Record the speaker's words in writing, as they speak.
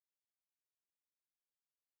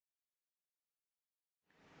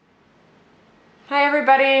Hi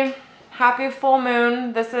everybody, happy full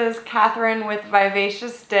moon. This is Catherine with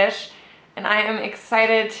Vivacious Dish, and I am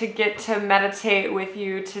excited to get to meditate with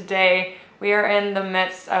you today. We are in the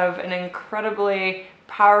midst of an incredibly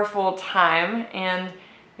powerful time, and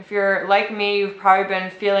if you're like me, you've probably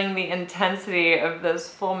been feeling the intensity of this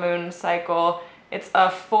full moon cycle. It's a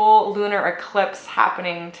full lunar eclipse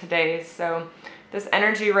happening today, so this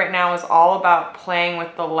energy right now is all about playing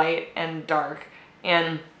with the light and dark.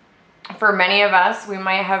 And for many of us, we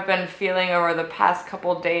might have been feeling over the past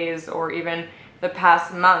couple days or even the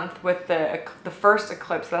past month with the first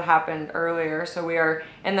eclipse that happened earlier. So we are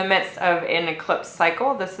in the midst of an eclipse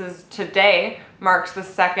cycle. Today marks the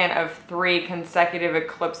second of 3 consecutive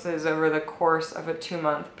eclipses over the course of a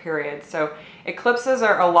 2-month period. So eclipses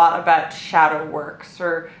are a lot about shadow work.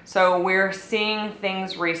 So we're seeing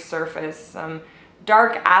things resurface, some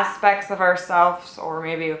dark aspects of ourselves, or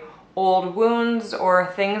maybe old wounds or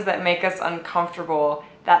things that make us uncomfortable.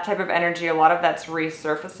 That type of energy, a lot of that's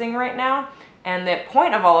resurfacing right now. And the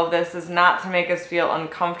point of all of this is not to make us feel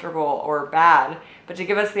uncomfortable or bad, but to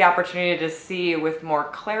give us the opportunity to see with more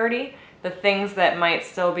clarity the things that might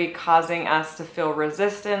still be causing us to feel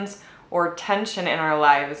resistance or tension in our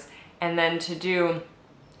lives, and then to do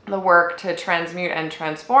the work to transmute and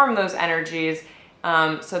transform those energies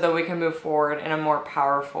so that we can move forward in a more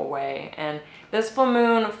powerful way. And this full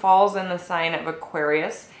moon falls in the sign of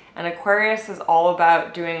Aquarius, and Aquarius is all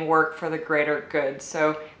about doing work for the greater good.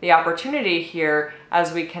 So the opportunity here,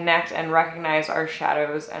 as we connect and recognize our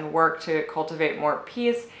shadows and work to cultivate more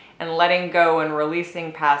peace and letting go and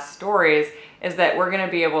releasing past stories, is that we're going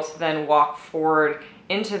to be able to then walk forward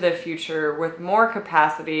into the future with more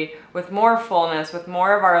capacity, with more fullness, with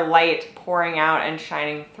more of our light pouring out and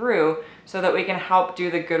shining through, so that we can help do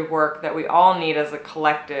the good work that we all need as a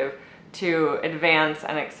collective to advance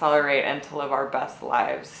and accelerate and to live our best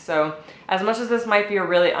lives. So as much as this might be a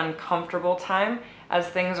really uncomfortable time, as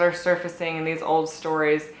things are surfacing in these old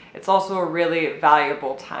stories, it's also a really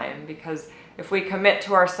valuable time, because if we commit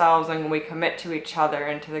to ourselves and we commit to each other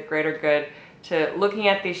and to the greater good, to looking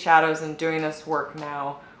at these shadows and doing this work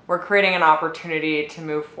now, we're creating an opportunity to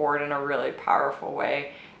move forward in a really powerful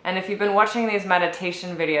way. And if you've been watching these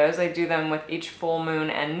meditation videos, I do them with each full moon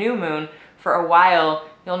and new moon for a while,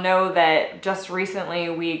 you'll know that just recently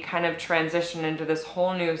we kind of transitioned into this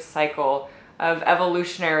whole new cycle of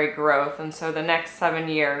evolutionary growth. And so the next 7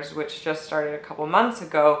 years, which just started a couple months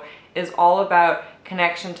ago, is all about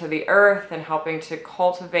connection to the earth and helping to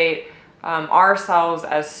cultivate ourselves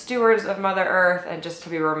as stewards of Mother Earth, and just to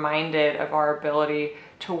be reminded of our ability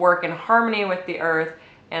to work in harmony with the earth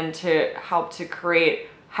and to help to create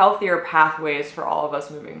healthier pathways for all of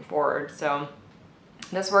us moving forward. So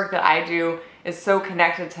this work that I do is so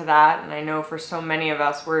connected to that, and I know for so many of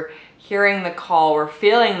us, we're hearing the call, we're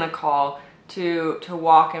feeling the call to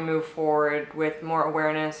walk and move forward with more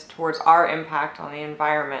awareness towards our impact on the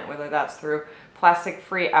environment, whether that's through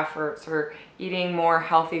plastic-free efforts or eating more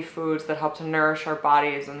healthy foods that help to nourish our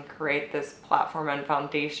bodies and create this platform and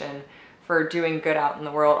foundation for doing good out in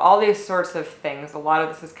the world. All these sorts of things. A lot of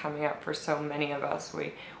this is coming up for so many of us.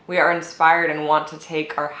 We are inspired and want to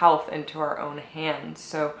take our health into our own hands.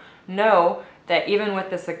 So know that even with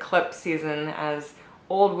this eclipse season, as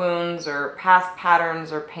old wounds or past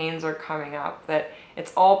patterns or pains are coming up, that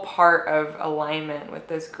it's all part of alignment with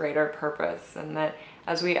this greater purpose, and that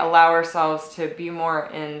as we allow ourselves to be more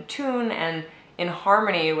in tune and in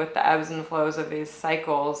harmony with the ebbs and flows of these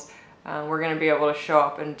cycles, we're going to be able to show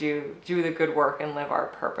up and do the good work and live our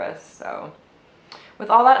purpose. So with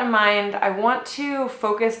all that in mind, I want to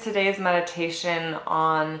focus today's meditation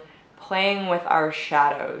on playing with our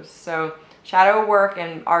shadows. So shadow work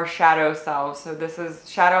and our shadow selves. So this is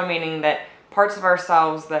shadow meaning that parts of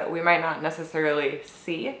ourselves that we might not necessarily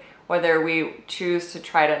see, whether we choose to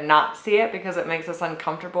try to not see it because it makes us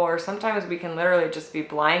uncomfortable, or sometimes we can literally just be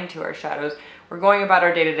blind to our shadows. We're going about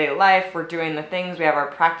our day-to-day life, we're doing the things, we have our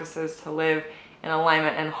practices to live in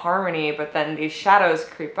alignment and harmony, but then these shadows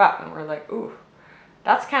creep up and we're like, ooh,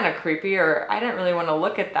 that's kind of creepy, or I didn't really want to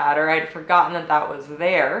look at that, or I'd forgotten that that was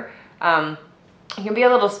there. It can be a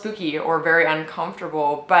little spooky or very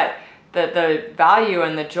uncomfortable, but the value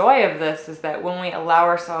and the joy of this is that when we allow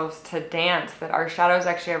ourselves to dance, that our shadows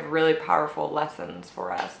actually have really powerful lessons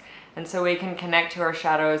for us. And so we can connect to our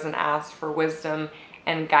shadows and ask for wisdom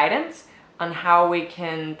and guidance on how we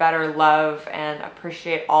can better love and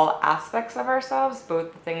appreciate all aspects of ourselves,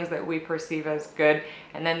 both the things that we perceive as good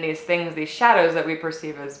and then these shadows that we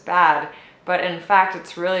perceive as bad. But in fact,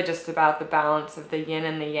 it's really just about the balance of the yin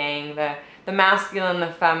and the yang, the masculine,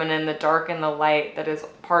 the feminine, the dark and the light that is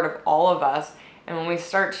part of all of us, And when we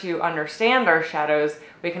start to understand our shadows,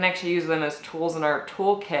 we can actually use them as tools in our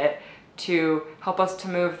toolkit to help us to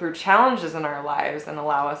move through challenges in our lives and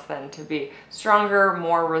allow us then to be stronger,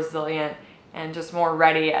 more resilient, and just more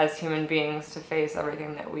ready as human beings to face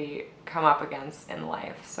everything that we come up against in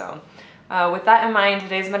life. So with that in mind,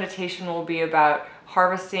 today's meditation will be about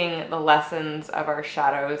harvesting the lessons of our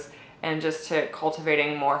shadows and just to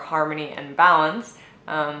cultivating more harmony and balance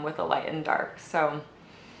with the light and dark. So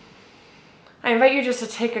I invite you just to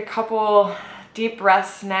take a couple deep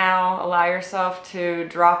breaths now. Allow yourself to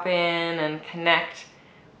drop in and connect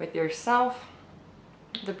with yourself.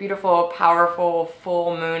 The beautiful, powerful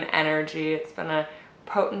full moon energy. It's been a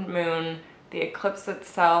potent moon. The eclipse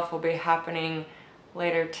itself will be happening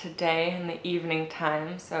later today in the evening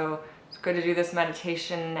time. So it's good to do this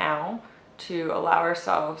meditation now to allow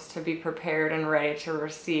ourselves to be prepared and ready to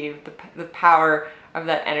receive the power of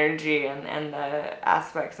that energy and the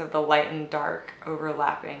aspects of the light and dark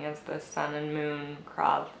overlapping as the sun and moon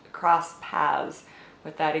cross paths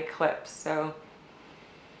with that eclipse. So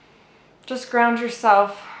just ground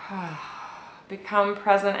yourself, become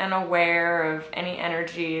present and aware of any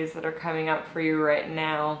energies that are coming up for you right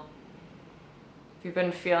now. If you've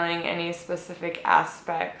been feeling any specific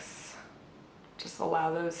aspects, just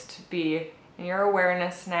allow those to be in your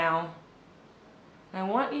awareness now. I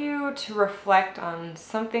want you to reflect on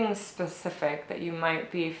something specific that you might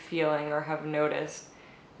be feeling or have noticed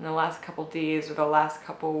in the last couple days or the last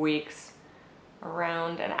couple weeks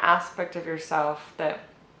around an aspect of yourself that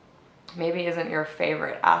maybe isn't your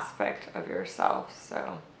favorite aspect of yourself.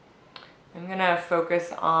 So I'm gonna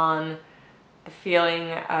focus on the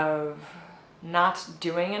feeling of not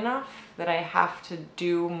doing enough, that I have to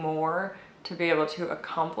do more to be able to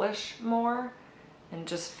accomplish more, and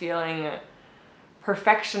just feeling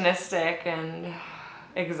perfectionistic and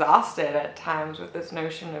exhausted at times with this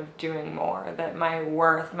notion of doing more, that my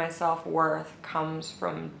worth, my self-worth comes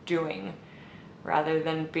from doing rather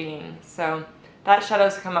than being. So that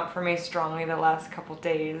shadow's come up for me strongly the last couple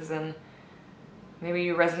days, and maybe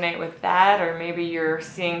you resonate with that, or maybe you're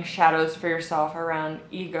seeing shadows for yourself around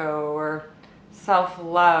ego or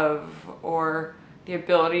self-love or the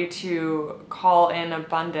ability to call in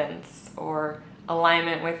abundance or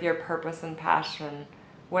alignment with your purpose and passion.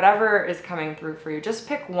 Whatever is coming through for you, just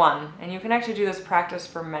pick one. And you can actually do this practice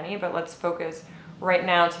for many, but let's focus right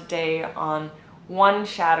now today on one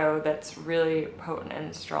shadow that's really potent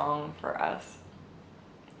and strong for us.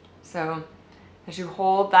 So as you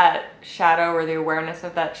hold that shadow or the awareness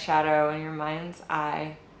of that shadow in your mind's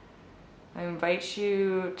eye, I invite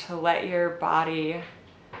you to let your body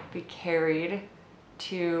be carried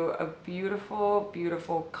to a beautiful,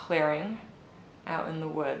 beautiful clearing out in the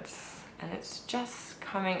woods. And it's just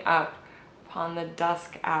coming up upon the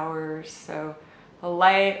dusk hours. So the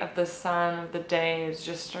light of the sun of the day is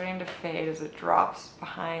just starting to fade as it drops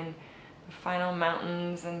behind the final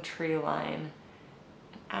mountains and tree line.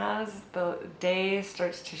 As the day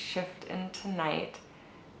starts to shift into night,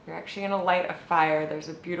 you're actually going to light a fire. There's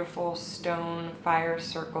a beautiful stone fire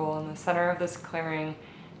circle in the center of this clearing.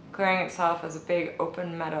 The clearing itself is a big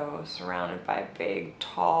open meadow surrounded by big,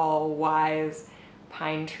 tall, wise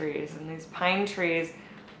pine trees. And these pine trees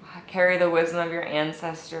carry the wisdom of your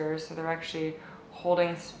ancestors, so they're actually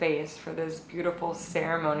holding space for this beautiful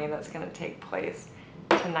ceremony that's going to take place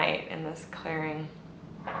tonight in this clearing.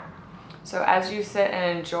 So as you sit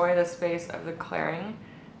and enjoy the space of the clearing,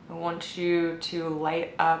 I want you to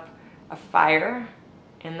light up a fire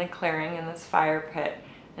in the clearing, in this fire pit.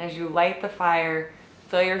 And as you light the fire,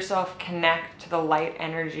 feel yourself connect to the light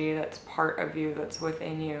energy that's part of you, that's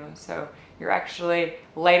within you. So you're actually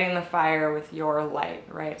lighting the fire with your light,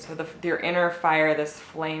 right? So your inner fire, this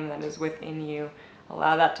flame that is within you,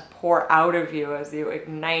 allow that to pour out of you as you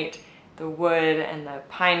ignite the wood and the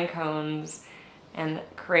pine cones and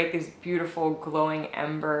create these beautiful glowing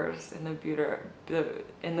embers in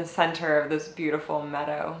the center of this beautiful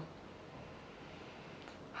meadow.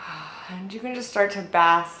 And you can just start to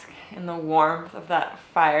bask in the warmth of that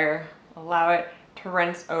fire. Allow it to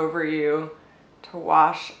rinse over you, to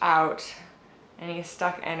wash out any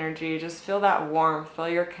stuck energy. Just feel that warmth, feel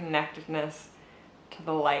your connectedness to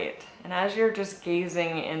the light. And as you're just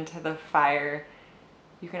gazing into the fire,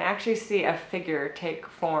 you can actually see a figure take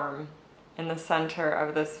form in the center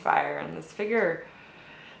of this fire. And this figure,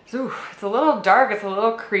 it's a little dark, it's a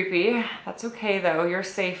little creepy. That's okay though, you're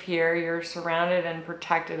safe here. You're surrounded and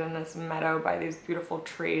protected in this meadow by these beautiful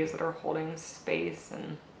trees that are holding space.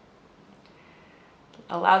 And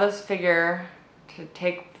allow this figure to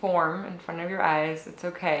take form in front of your eyes. It's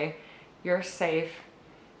okay, you're safe.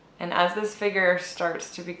 And as this figure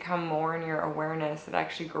starts to become more in your awareness, it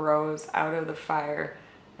actually grows out of the fire.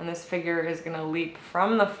 And this figure is going to leap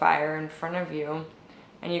from the fire in front of you.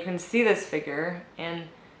 And you can see this figure, and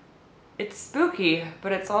it's spooky,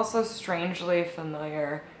 but it's also strangely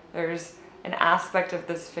familiar. There's an aspect of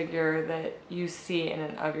this figure that you see in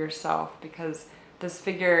and of yourself, because this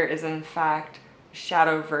figure is in fact a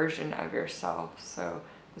shadow version of yourself. So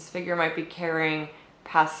this figure might be carrying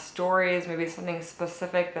past stories, maybe something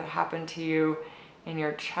specific that happened to you in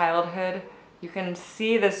your childhood. You can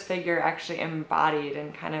see this figure actually embodied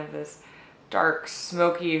in kind of this dark,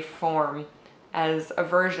 smoky form as a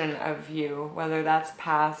version of you, whether that's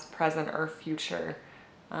past, present, or future.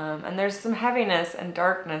 And there's some heaviness and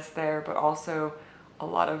darkness there, but also a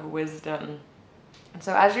lot of wisdom. And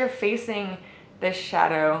so as you're facing this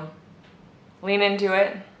shadow, lean into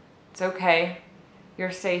it. It's okay.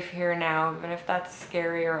 You're safe here now, even if that's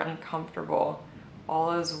scary or uncomfortable.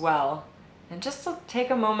 All is well. And just to take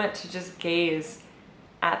a moment to just gaze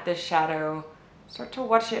at this shadow, start to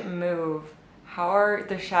watch it move. How are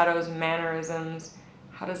the shadow's mannerisms?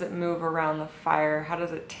 How does it move around the fire? How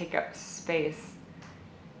does it take up space?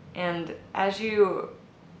 And as you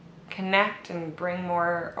connect and bring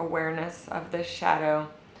more awareness of this shadow,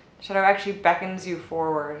 the shadow actually beckons you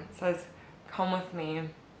forward. It says, come with me.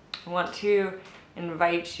 I want to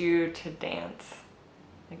invite you to dance.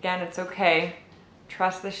 Again, it's okay.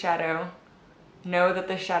 Trust the shadow. Know that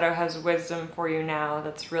the shadow has wisdom for you now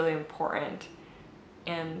that's really important.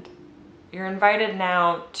 And you're invited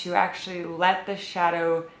now to actually let the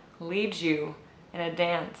shadow lead you in a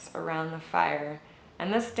dance around the fire.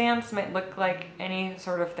 And this dance might look like any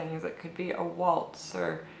sort of things. It could be a waltz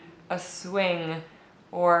or a swing,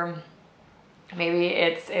 or maybe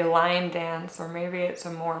it's a line dance, or maybe it's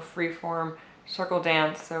a more free-form circle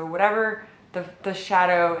dance. So whatever the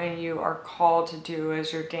shadow and you are called to do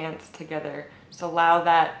as your dance together, just allow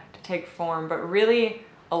that to take form, but really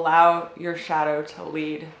allow your shadow to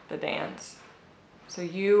lead the dance. So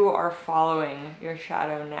you are following your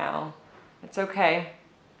shadow now. It's okay.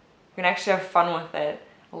 You can actually have fun with it.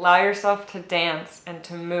 Allow yourself to dance and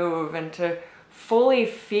to move and to fully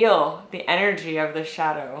feel the energy of the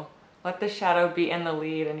shadow. Let the shadow be in the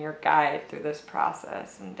lead and your guide through this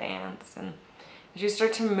process and dance. And as you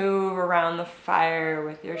start to move around the fire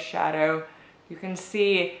with your shadow, you can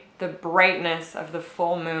see the brightness of the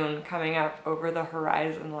full moon coming up over the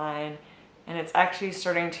horizon line. And it's actually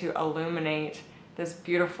starting to illuminate this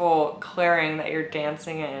beautiful clearing that you're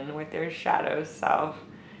dancing in with your shadow self.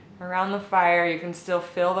 Around the fire, you can still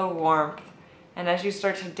feel the warmth. And as you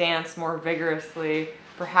start to dance more vigorously,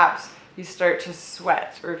 perhaps you start to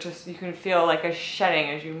sweat, or just you can feel like a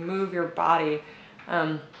shedding as you move your body.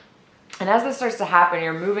 And as this starts to happen,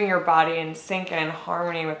 you're moving your body in sync and in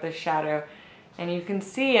harmony with the shadow. And you can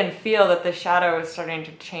see and feel that the shadow is starting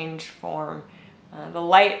to change form. The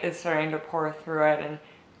light is starting to pour through it, and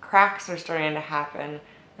cracks are starting to happen.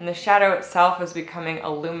 And the shadow itself is becoming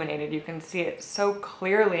illuminated. You can see it so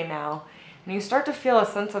clearly now. And you start to feel a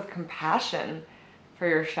sense of compassion for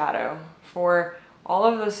your shadow, for all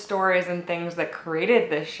of the stories and things that created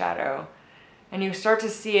this shadow. And you start to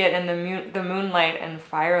see it in the moonlight and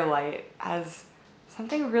firelight as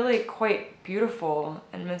something really quite beautiful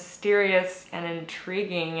and mysterious and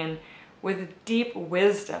intriguing and with deep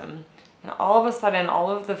wisdom. And all of a sudden, all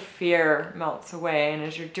of the fear melts away. And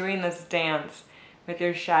as you're doing this dance with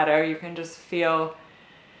your shadow, you can just feel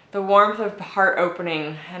the warmth of the heart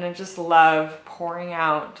opening and just love pouring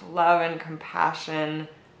out, love and compassion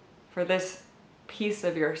for this piece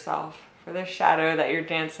of yourself, for this shadow that you're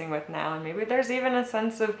dancing with now. And maybe there's even a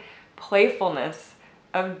sense of playfulness,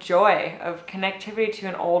 of joy, of connectivity to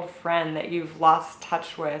an old friend that you've lost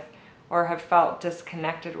touch with, or have felt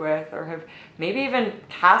disconnected with, or have maybe even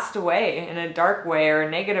cast away in a dark way or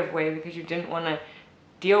a negative way because you didn't want to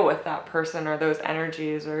deal with that person or those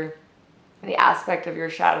energies or the aspect of your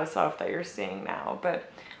shadow self that you're seeing now.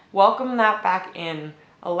 But welcome that back in.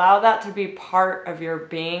 Allow that to be part of your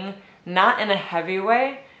being, not in a heavy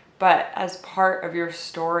way, but as part of your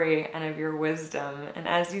story and of your wisdom. And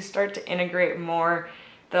as you start to integrate more,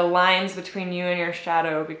 the lines between you and your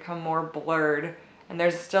shadow become more blurred. And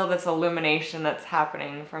there's still this illumination that's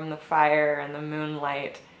happening from the fire and the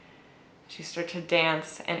moonlight. As you start to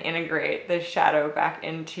dance and integrate this shadow back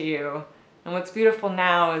into you. And what's beautiful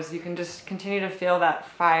now is you can just continue to feel that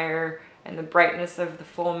fire and the brightness of the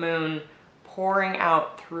full moon pouring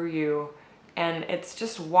out through you. And it's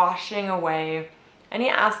just washing away any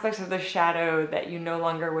aspects of the shadow that you no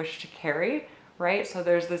longer wish to carry, right? So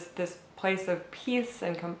there's this place of peace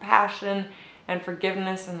and compassion and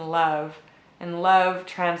forgiveness and love. And love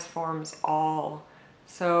transforms all.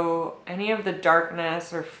 So any of the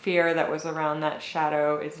darkness or fear that was around that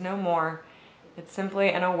shadow is no more. It's simply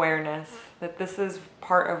an awareness that this is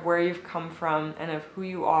part of where you've come from and of who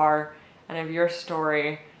you are and of your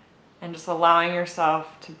story, and just allowing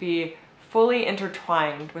yourself to be fully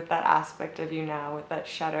intertwined with that aspect of you now, with that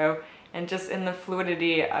shadow, and just in the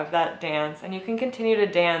fluidity of that dance. And you can continue to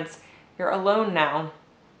dance. You're alone now,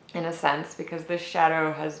 in a sense, because this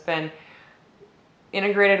shadow has been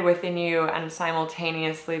integrated within you and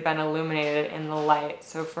simultaneously been illuminated in the light.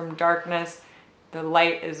 So from darkness, the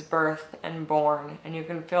light is birthed and born, and you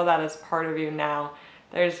can feel that as part of you now.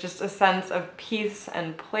 There's just a sense of peace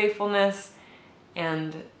and playfulness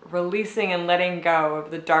and releasing and letting go of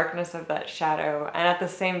the darkness of that shadow, and at the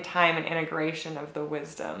same time an integration of the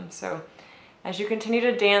wisdom. So as you continue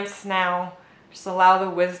to dance now, just allow the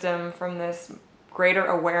wisdom from this greater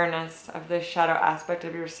awareness of this shadow aspect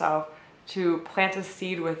of yourself to plant a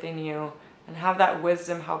seed within you and have that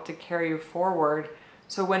wisdom help to carry you forward.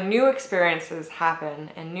 So when new experiences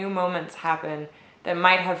happen and new moments happen that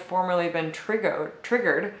might have formerly been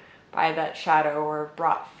triggered by that shadow or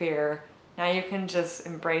brought fear, now you can just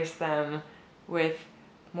embrace them with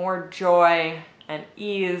more joy and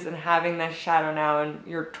ease, and having this shadow now in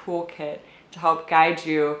your toolkit to help guide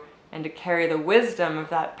you and to carry the wisdom of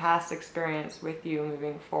that past experience with you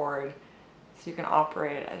moving forward, so you can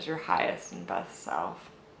operate as your highest and best self.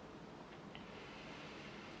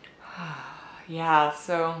 Yeah,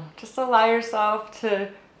 so just allow yourself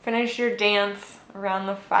to finish your dance around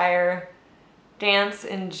the fire. Dance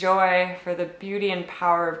in joy for the beauty and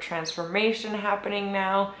power of transformation happening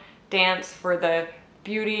now. Dance for the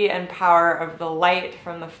beauty and power of the light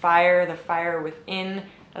from the fire within,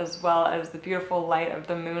 as well as the beautiful light of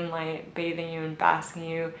the moonlight bathing you and basking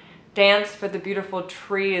you. Dance for the beautiful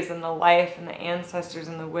trees and the life and the ancestors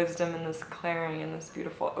and the wisdom in this clearing, in this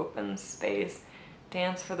beautiful open space.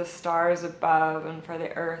 Dance for the stars above and for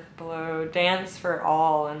the earth below. Dance for it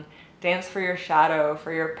all, and dance for your shadow,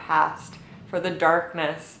 for your past, for the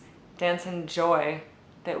darkness. Dance in joy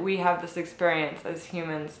that we have this experience as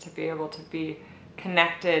humans to be able to be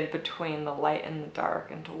connected between the light and the dark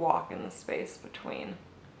and to walk in the space between.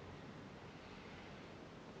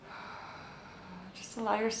 Just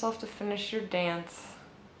allow yourself to finish your dance.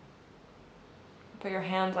 Put your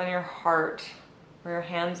hands on your heart or your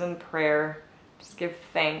hands in prayer. Just give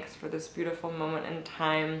thanks for this beautiful moment in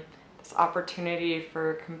time, this opportunity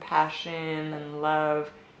for compassion and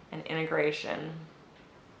love and integration.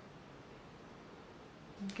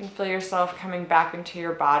 You can feel yourself coming back into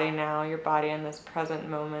your body now, your body in this present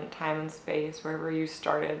moment, time and space, wherever you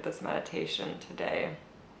started this meditation today.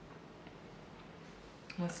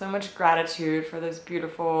 With so much gratitude for this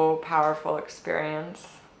beautiful, powerful experience.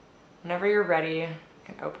 Whenever you're ready, you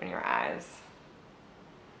can open your eyes.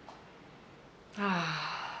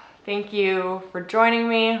 Thank you for joining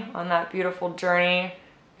me on that beautiful journey.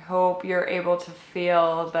 I hope you're able to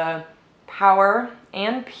feel the power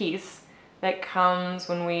and peace that comes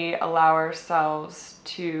when we allow ourselves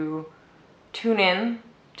to tune in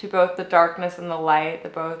to both the darkness and the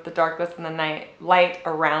light, both the darkness and the light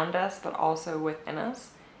around us, but also within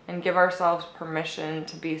us, and give ourselves permission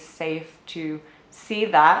to be safe to see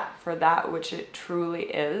that for that which it truly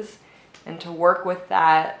is, and to work with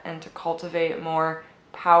that and to cultivate more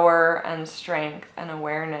power and strength and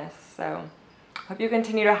awareness. So hope you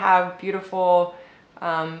continue to have beautiful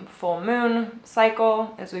full moon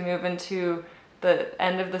cycle as we move into the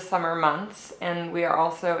end of the summer months. And we are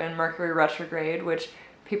also in Mercury retrograde, which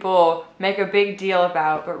people make a big deal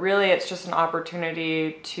about, but really it's just an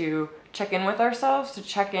opportunity to check in with ourselves, to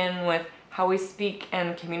check in with how we speak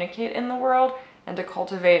and communicate in the world, and to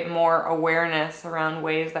cultivate more awareness around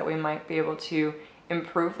ways that we might be able to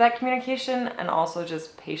improve that communication, and also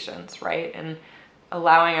just patience, right? And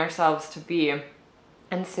allowing ourselves to be in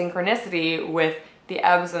synchronicity with the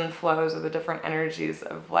ebbs and flows of the different energies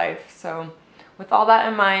of life. So with all that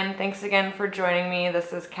in mind, thanks again for joining me.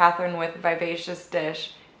 This is Catherine with Vivacious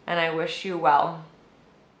Dish, and I wish you well.